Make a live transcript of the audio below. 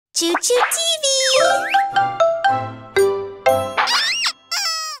ChuChu TV!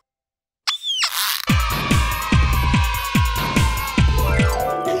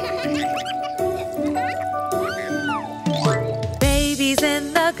 Babies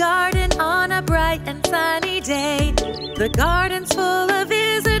in the garden on a bright and sunny day. The garden's full of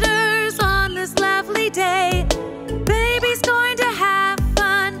visitors on this lovely day. Baby's going to have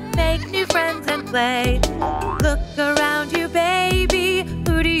fun, make new friends and play. Look around you, baby,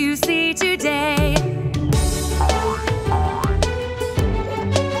 who do you see today?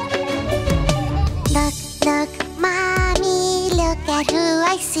 Look, look, Mommy, look at who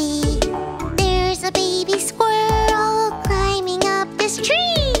I see. There's a baby squirrel climbing up this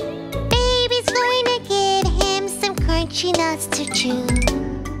tree. Baby's going to give him some crunchy nuts to chew.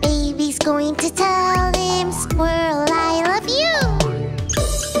 Baby's going to tell him, Squirrel, I love you.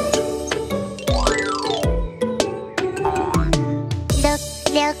 Look,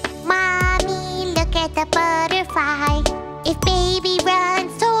 look, Mommy, look at the butterfly. If baby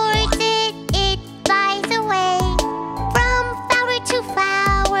runs towards it, it flies away. From flower to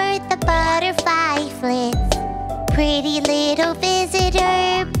flower, the butterfly flits. Pretty little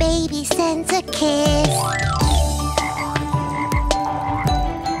visitor, baby sends a kiss.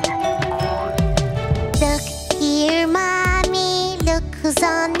 Look here, Mommy, look who's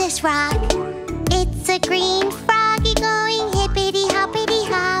on this rock. It's a green froggy going hippity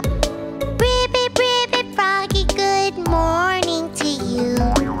hop. Ribbit, ribbit, froggy, good morning to you.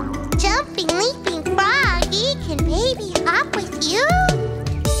 Jumping, leaping froggy, can baby hop with you?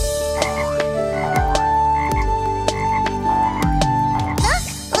 Look,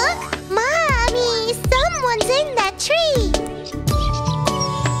 look, Mommy, someone's in that tree.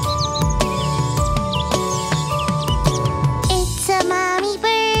 It's a mommy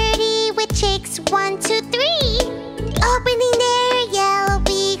birdie with chicks 1, 2, 3. Opening their yellow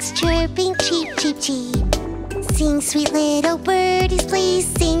beaks, chirping cheep, cheep, cheep. Sing, sweet little birdies, please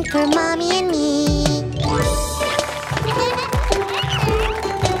sing for Mommy and me.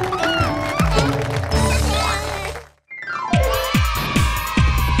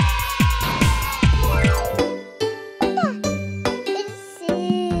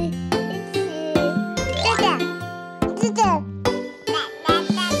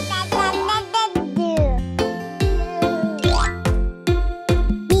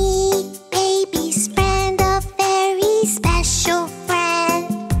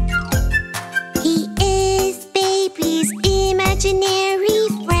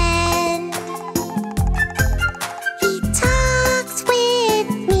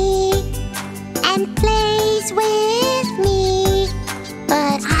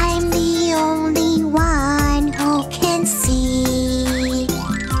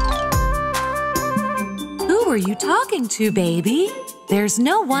 Baby, there's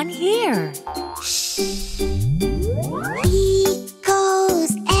no one here. He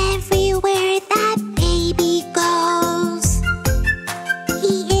goes everywhere that baby goes.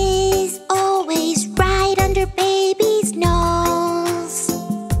 He is always right under baby's nose.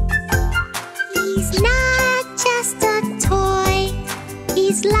 He's not just a toy,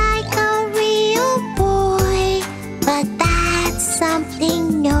 he's like a real boy. But that's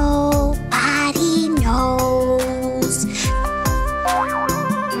something nobody knows.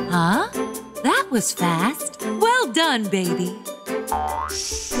 Huh? That was fast. Well done, baby.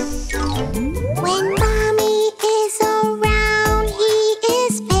 When Mommy is around, he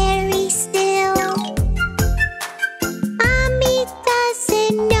is very still. Mommy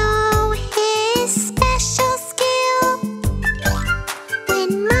doesn't know his special skill. When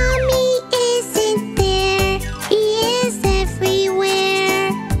Mommy isn't there, he is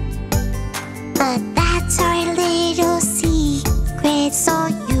everywhere. But that's our little secret, so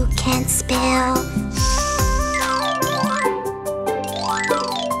you can't spill.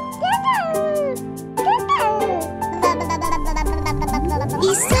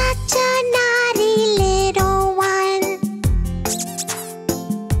 He's such a naughty little one,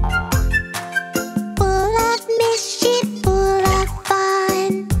 full of mischief, full of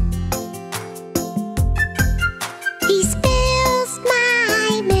fun. He spills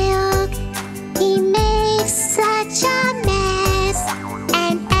my milk, he makes such a mess,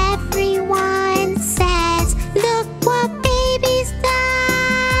 and everyone says, look what baby's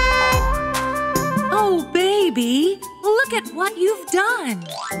done. Oh, baby, look at what you've done.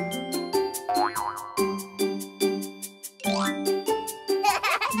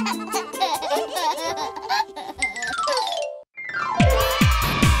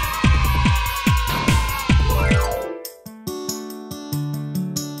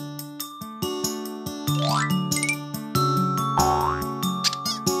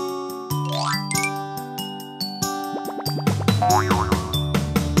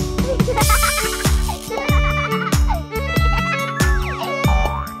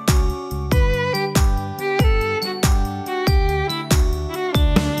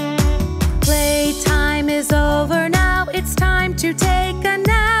 to take a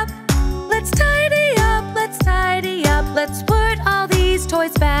nap. Let's tidy up, let's tidy up. Let's put all these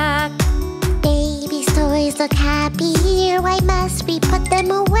toys back. Baby's toys look happy here. Why must we put them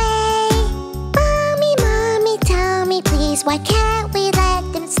away? Mommy, mommy, tell me please, why can't we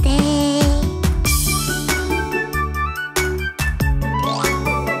let them stay?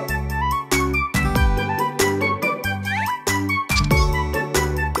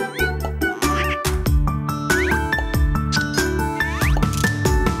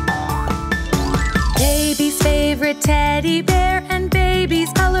 Baby's favorite teddy bear and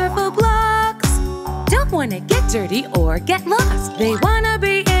baby's colorful blocks don't want to get dirty or get lost. They want to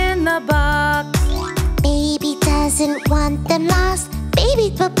be in the box. Baby doesn't want them lost.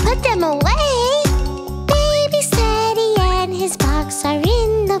 Baby will put them away. Baby's teddy and his box are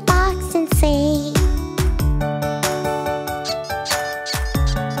in the box and safe.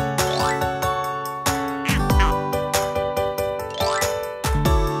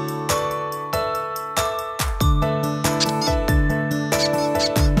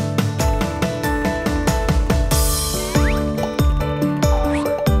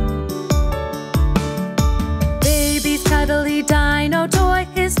 Dino toy,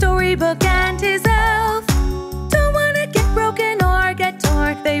 his storybook and his elf don't want to get broken or get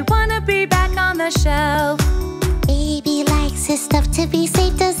torn. They want to be back on the shelf. Baby likes his stuff to be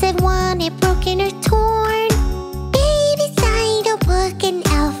safe, doesn't want it broken or torn. Baby's dino book and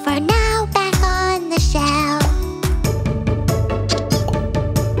elf are now back on the shelf.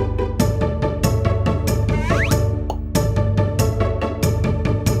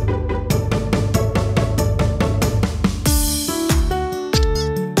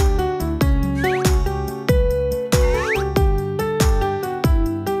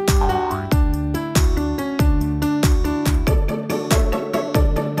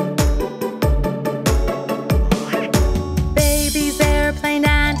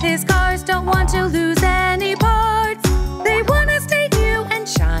 His cars don't want to lose any parts. They want to stay new and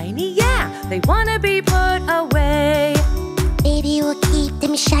shiny, yeah. They want to be put away. Baby will keep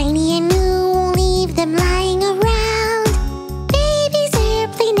them shiny and new, won't leave them lying around. Baby's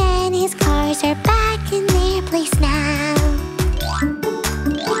airplane and his cars are back in their place now.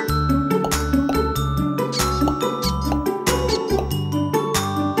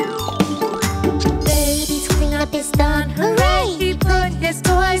 Baby's cleanup is done, hooray! He put his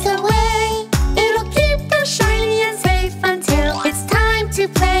toys away. It'll keep them shiny and safe until it's time to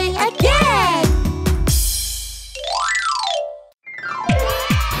play again.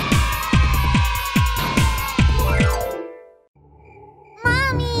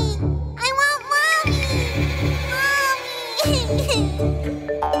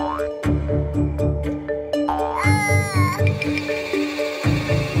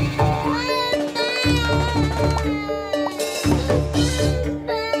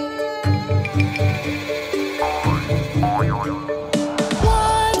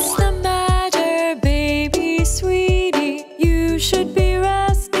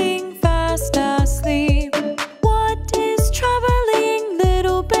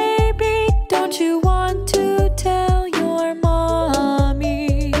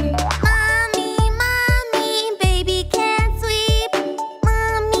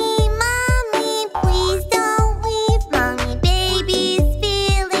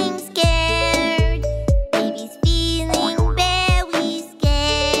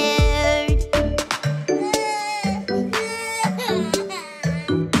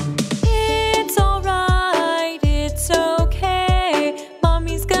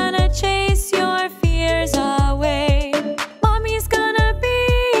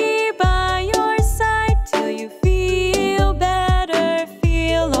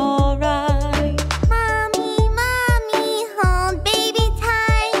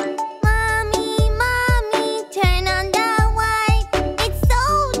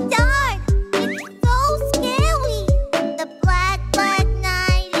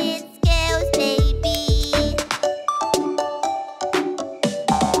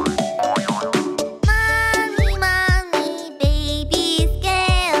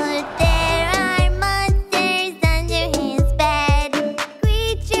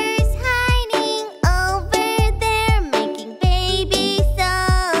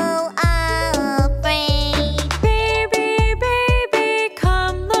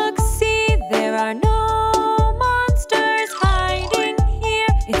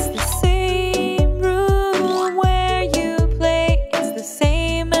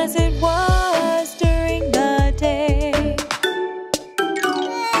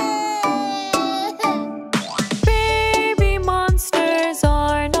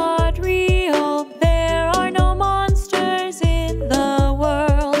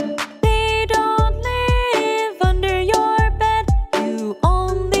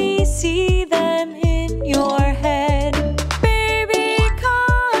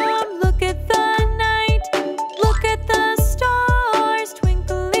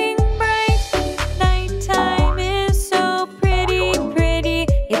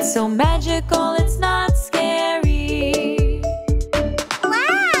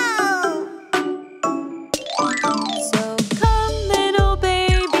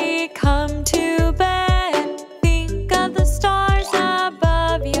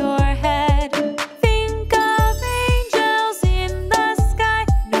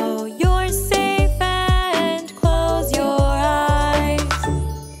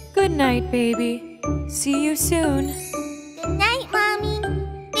 baby. See you soon. Good night, Mommy.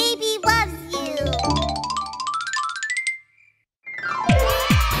 Baby loves you.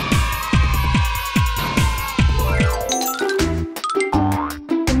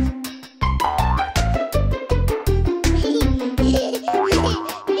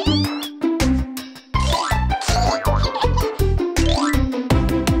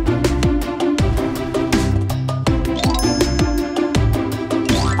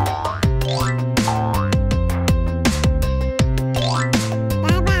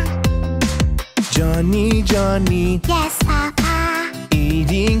 Johny, Johny, Yes, Papa.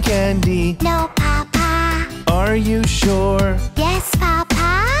 eating candy. No, Papa. Are you sure? Yes,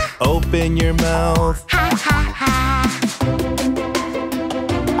 Papa. Open your mouth. Ha ha ha.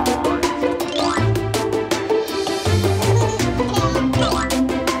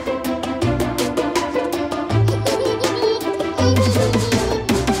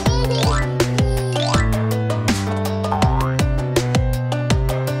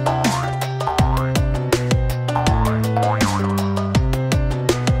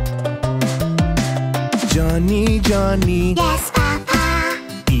 Johny, Johny, Yes, Papa.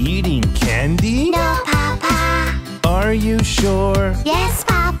 eating candy. No, Papa. Are you sure? Yes,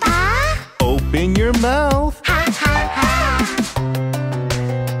 Papa. Open your mouth. Ha ha ha.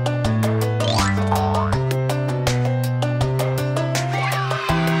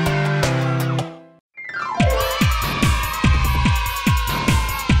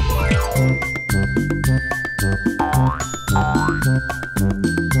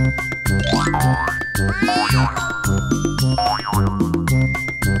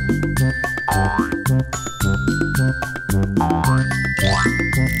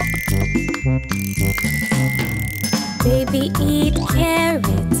 Baby, eat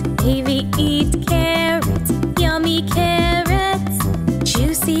carrots. Baby, eat carrots. Yummy carrots.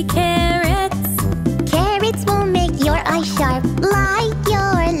 Juicy carrots. Carrots will make your eyes sharp like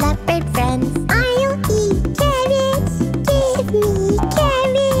your leopard friends. I'll eat carrots. Give me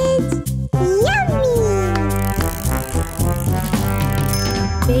carrots. Yummy!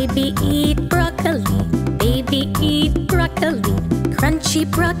 Baby, eat broccoli. Baby, eat broccoli. Crunchy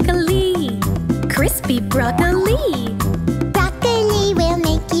broccoli. Crispy broccoli. Broccoli will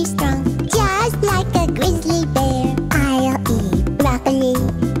make you strong, just like a grizzly bear. I'll eat broccoli.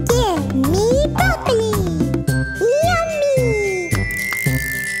 Give me broccoli. Yummy!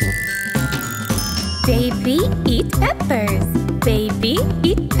 Baby, eat peppers. Baby,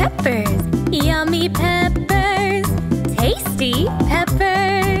 eat peppers. Yummy peppers. Tasty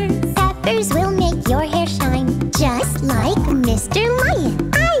peppers. Peppers will make your hair shine, just like Mr.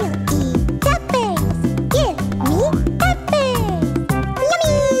 Lion. I'll eat peppers. Give me peppers.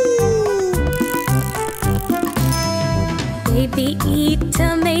 Yummy! Baby, eat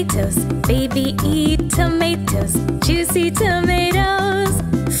tomatoes. Baby, eat tomatoes. Juicy tomatoes.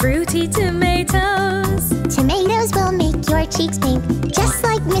 Fruity tomatoes. Tomatoes will make your cheeks pink, just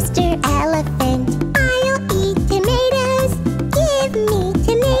like Mr. Elephant. I'll eat tomatoes. Give me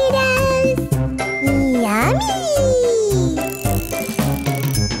tomatoes. Yummy!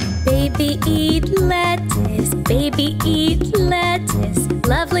 Baby, eat lettuce. Baby, eat lettuce.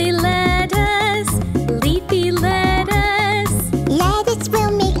 Lovely lettuce. Leafy lettuce. Lettuce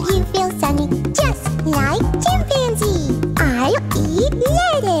will make you feel sunny, just like chimpanzee. I'll eat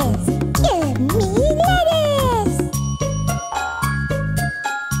lettuce. Give me lettuce.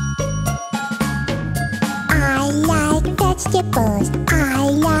 I like vegetables. I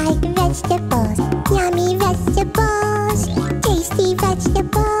like vegetables. Yummy vegetables. Tasty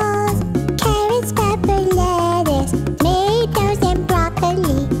vegetables. Carrots, pepper, lettuce, tomatoes, and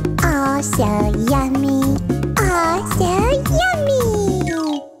broccoli. Oh, so yummy. Oh, so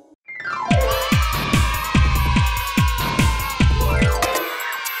yummy.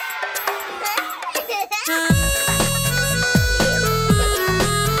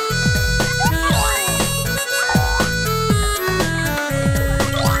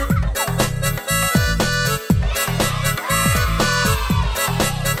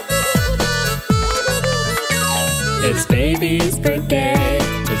 It's baby's birthday.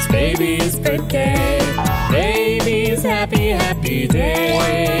 It's baby's birthday. Baby's happy, happy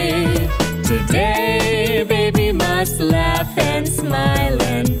day. Today, baby must laugh and smile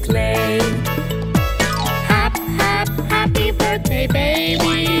and play. Hap, hap, happy birthday,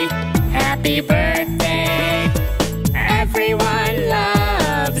 baby. Happy birthday. Everyone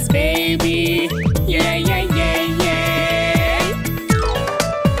loves baby. Yeah, yeah, yeah, yeah.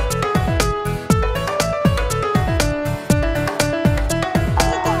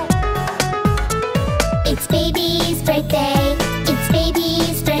 It's baby's birthday. It's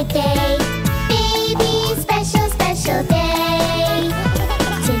baby's birthday.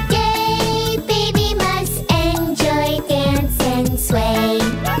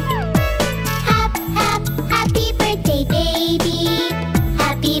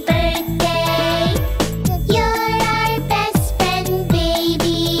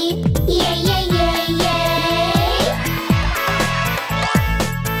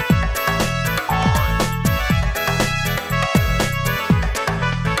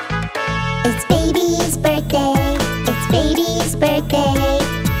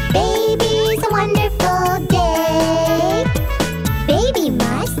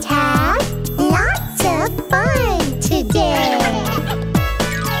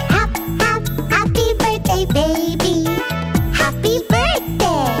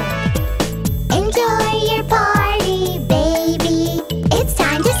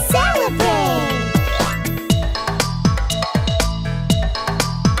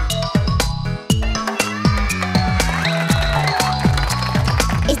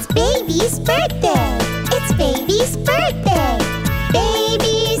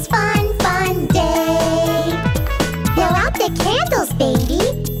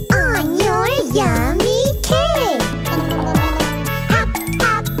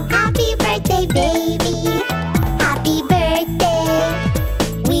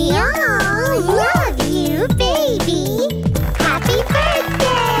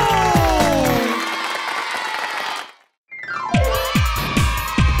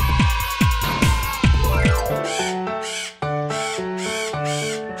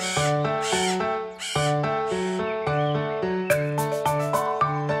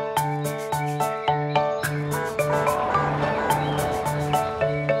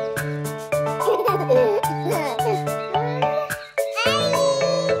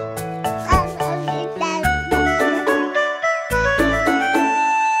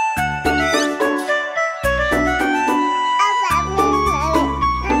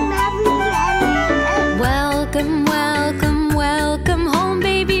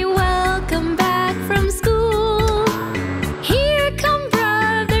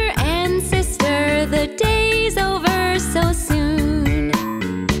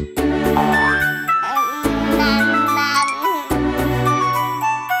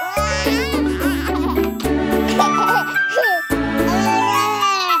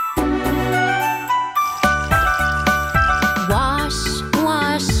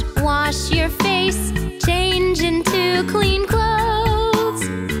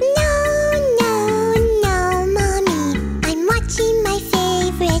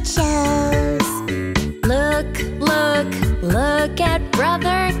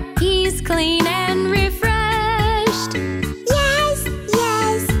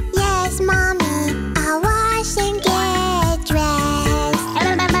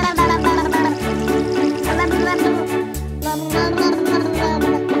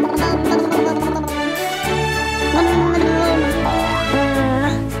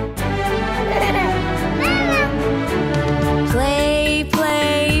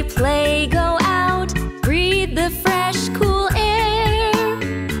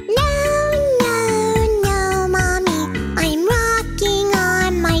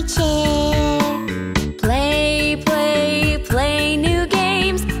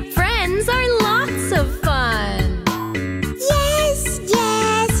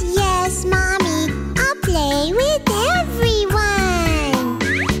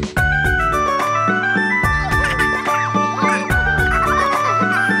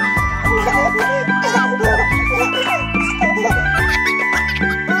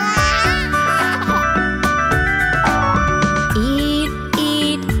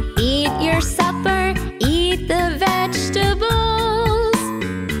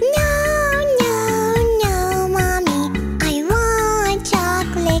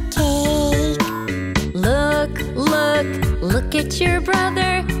 your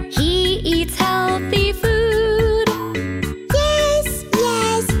brother, he eats healthy food. Yes,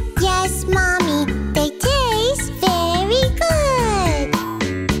 yes, yes, Mommy. They taste very good.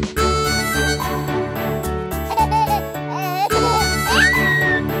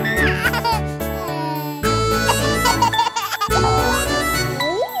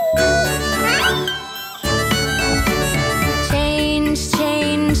 Change,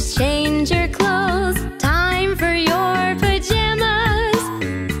 change, change your clothes. Time for your pajamas.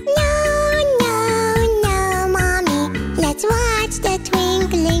 No, no, no, Mommy. Let's watch the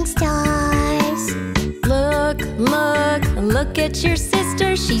twinkling stars. Look, look, look at your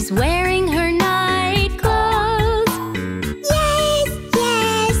sister. She's wearing her night clothes. Yes,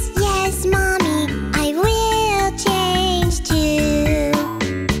 yes, yes, Mommy. I will change too.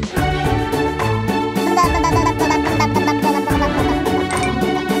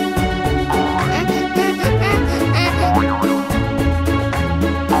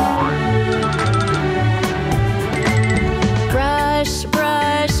 Brush,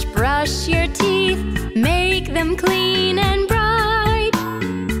 brush, brush your teeth. Make them clean and bright.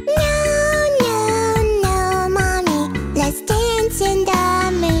 No, no, no, Mommy. Let's dance in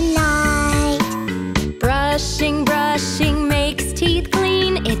the moonlight. Brushing, brushing makes teeth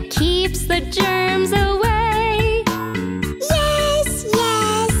clean. It keeps the germs away. Yes,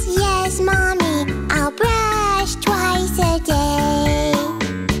 yes, yes, Mommy. I'll brush twice a day.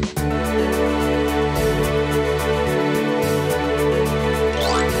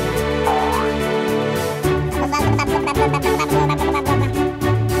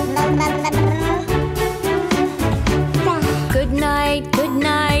 Good night, good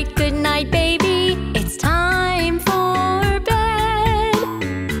night, good night, baby. It's time for bed.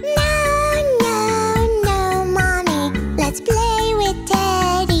 No, no, no, Mommy. Let's play with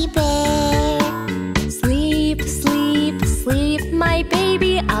Teddy Bear. Sleep, sleep, sleep, my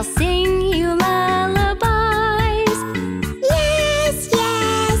baby. I'll sing you lullabies. Yes,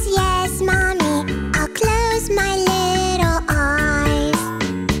 yes, yes, Mommy. I'll close my little eyes.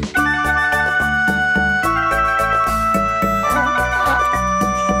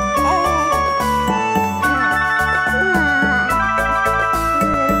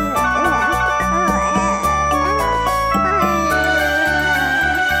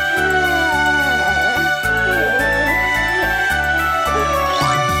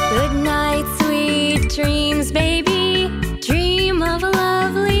 Good night, sweet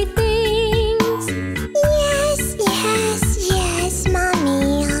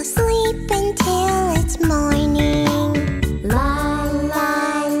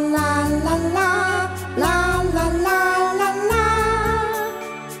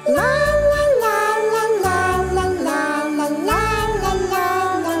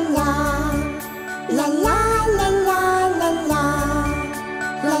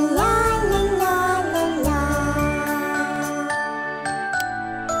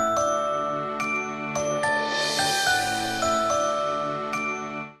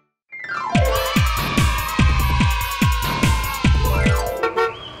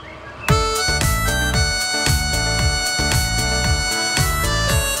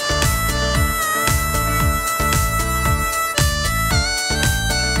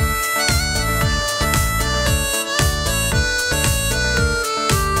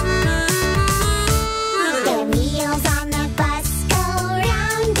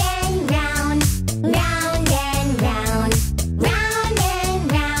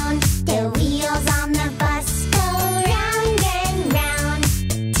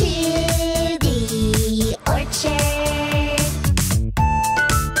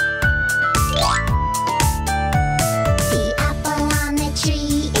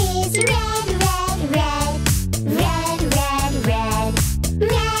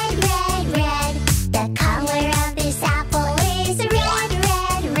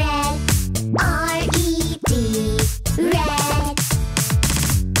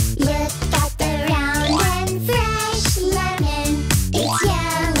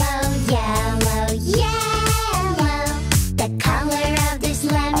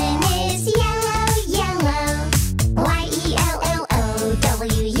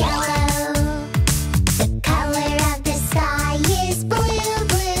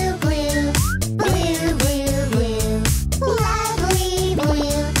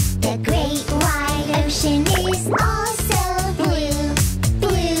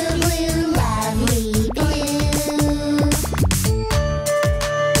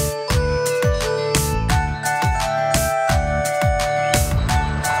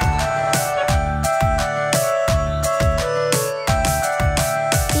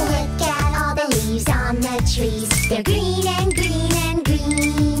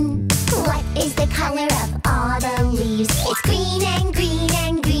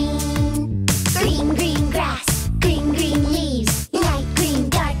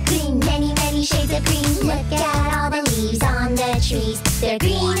They're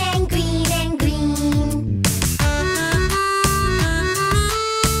green and green and green.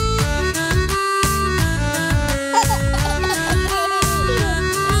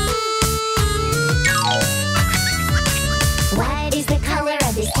 What is the color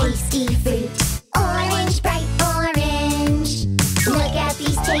of this tasty fruit? Orange, bright orange. Look at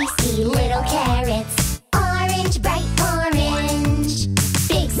these tasty little carrots. Orange, bright orange.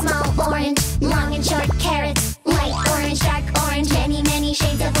 Big, small orange, long and short carrots. Light orange, dark orange, many, many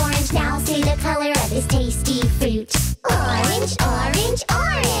shades of orange. Now say the color of this tasty fruit. Orange, orange,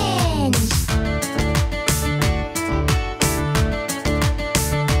 orange.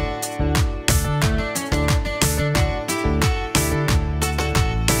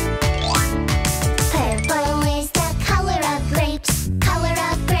 Purple is the color of grapes. Color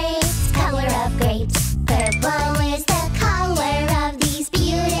of grapes, color of grapes. Purple is the color of these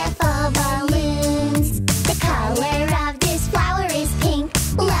beautiful balloons. The color of this flower is pink.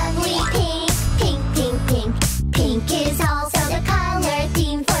 Lovely pink, pink, pink, pink. Pink is also the color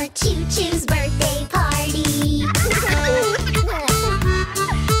theme for ChuChu's birthday party.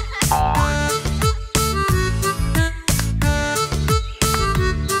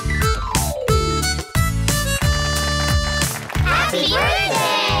 Happy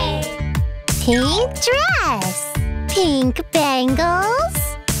birthday! Pink dress, pink bangles,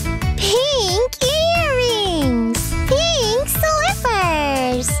 pink earrings, pink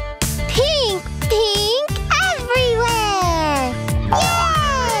slippers, pink, pink everywhere! Yay!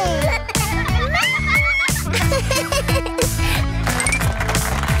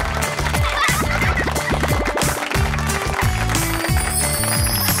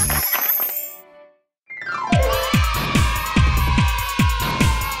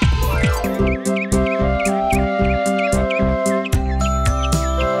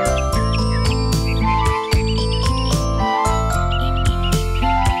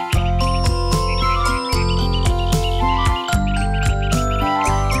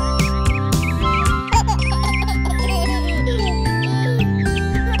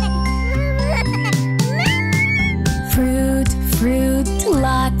 Fruit, fruit,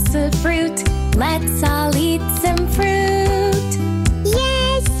 lots of fruit. Let's all eat some fruit.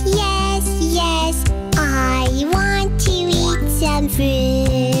 Yes, yes, yes, I want to eat some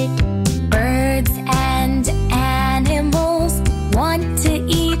fruit. Birds and animals want to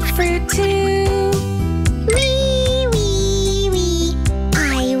eat fruit too. Wee, wee, wee,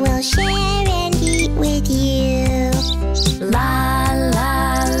 I will share and eat with you. La,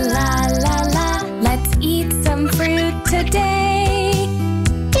 la, la, la, la. Let's eat some fruit today.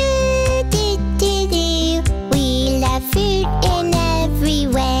 Do, do, do, do, we love fruit in every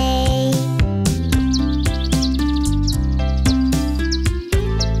way.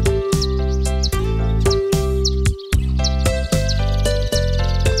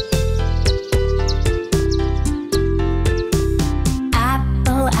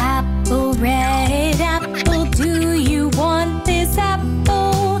 Apple, apple, red apple. Do you want this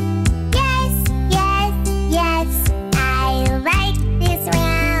apple? Yes, yes, yes, I like this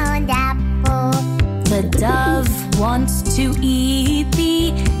round apple. The dove wants to eat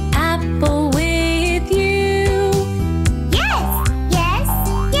the apple with you. Yes, yes,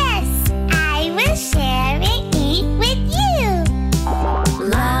 yes, I will share and eat with you.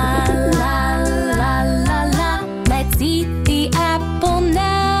 La, la, la, la, la. Let's eat the apple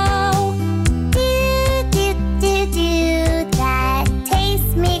now. Do, do, do, do, that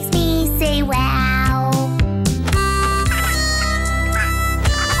taste makes me say wow.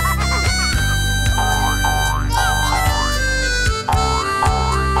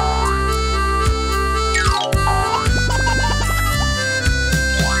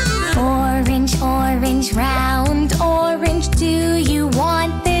 Orange, orange, round orange. Do you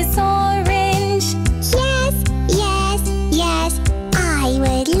want this orange? Yes, yes, yes, I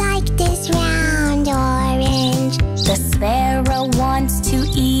would like this round orange. The sparrow wants to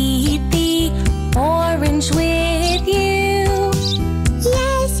eat the orange with you.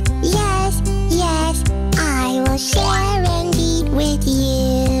 Yes, yes, yes, I will share and eat with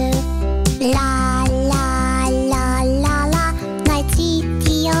you. La, la, la, la, la, let's eat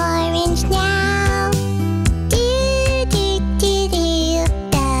the orange now. Do, do, do, do,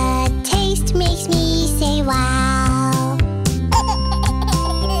 the taste makes me say wow.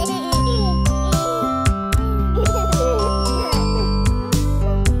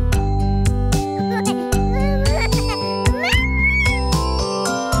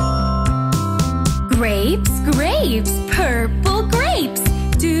 Grapes, grapes, purple grapes.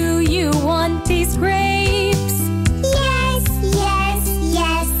 Do you want these grapes? Yes, yes,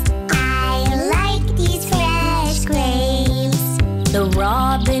 yes, I like these fresh grapes. The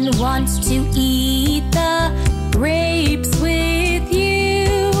robin wants to eat the grapes with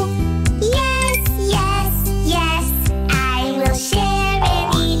you. Yes, yes, yes, I will share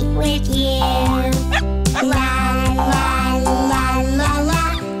and eat with you. La, la, la, la, la,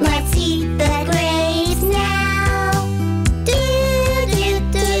 let's eat the grapes now. Do, do,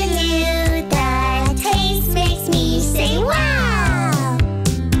 do, do, the taste makes me say wow.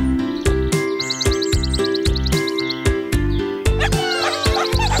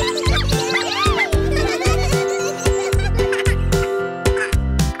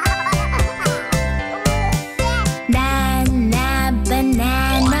 Nana,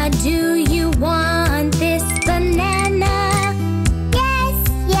 banana, do you want this banana? Yes,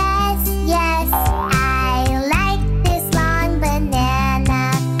 yes, yes, I like this long banana.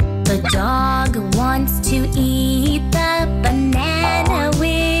 The dog wants to eat the banana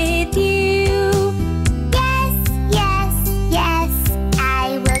with you. Yes, yes, yes,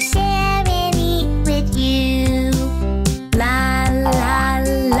 I will share and eat with you. La, la,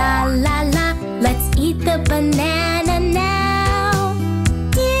 la, la, la, let's eat the banana now.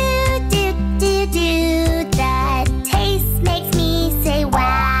 Do, do, do, do, the taste makes me say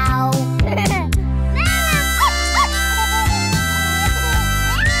wow.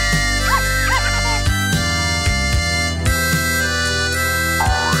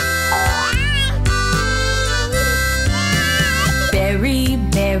 Berry,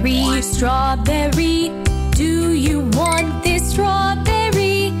 berry, strawberry, do you want this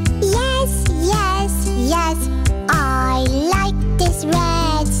strawberry? Yes, yes, yes, I like this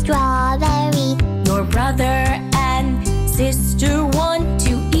red straw.